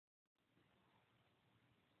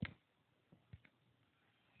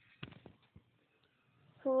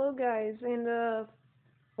Hello guys, and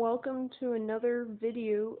welcome to another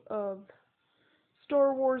video of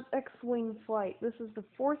Star Wars X-Wing flight. This is the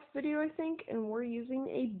 4th video, I think, and we're using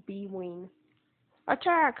a B-Wing.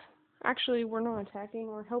 Attack! Actually, we're not attacking,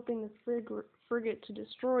 we're helping the frigate to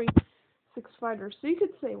destroy 6 fighters. So you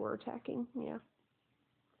could say we're attacking, yeah.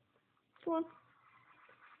 Come on.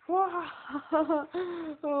 Oh,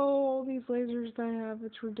 all these lasers that I have,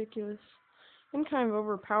 it's ridiculous. And kind of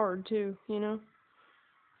overpowered too, you know?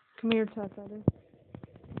 Come here, TIE Fighter.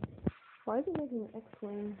 Why is it making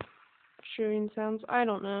X-Wing shooting sounds? I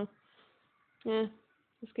don't know. Eh,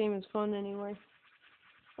 this game is fun anyway.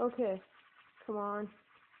 Okay, come on.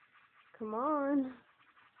 Come on.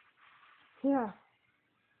 Yeah.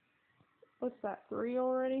 What's that, 3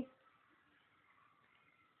 already?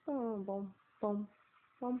 Boom, boom, boom,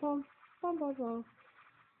 boom, boom, boom, boom, boom.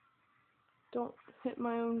 Don't hit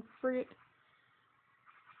my own frigate.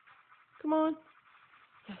 Come on.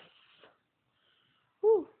 Yes.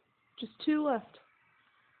 Whew. Just 2 left.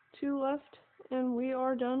 2 left, and we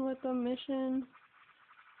are done with the mission.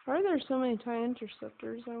 Why are there so many TIE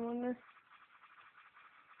interceptors, I wonder?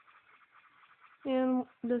 And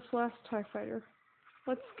this last TIE fighter.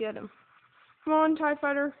 Let's get him. Come on, TIE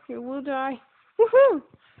fighter. You will die. Woohoo!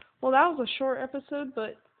 Well, that was a short episode,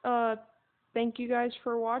 but thank you guys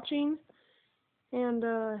for watching. And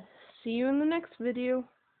see you in the next video.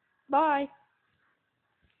 Bye.